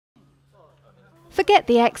Forget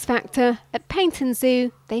the X factor. At Paignton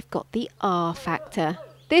Zoo, they've got the R factor.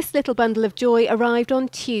 This little bundle of joy arrived on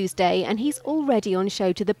Tuesday and he's already on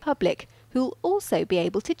show to the public, who'll also be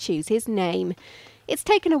able to choose his name. It's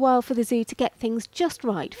taken a while for the zoo to get things just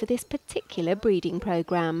right for this particular breeding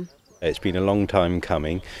programme. It's been a long time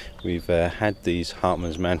coming. We've had these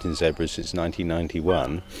Hartmann's mountain zebras since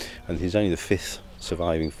 1991 and this is only the fifth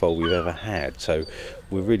surviving foal we've ever had, so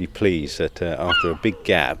we're really pleased that after a big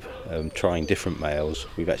gap trying different males,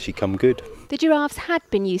 we've actually come good. The giraffes had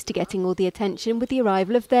been used to getting all the attention with the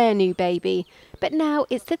arrival of their new baby, but now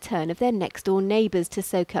it's the turn of their next door neighbours to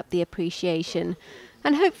soak up the appreciation,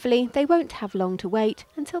 and hopefully they won't have long to wait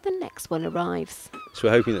until the next one arrives. So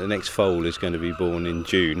we're hoping that the next foal is going to be born in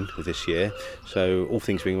June of this year, so all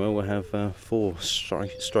things being well, we'll have 4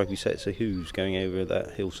 stripy sets of hooves going over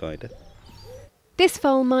that hillside. This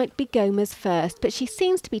foal might be Gomer's first, but she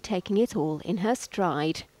seems to be taking it all in her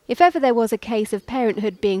stride. If ever there was a case of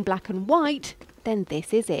parenthood being black and white, then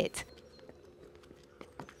this is it.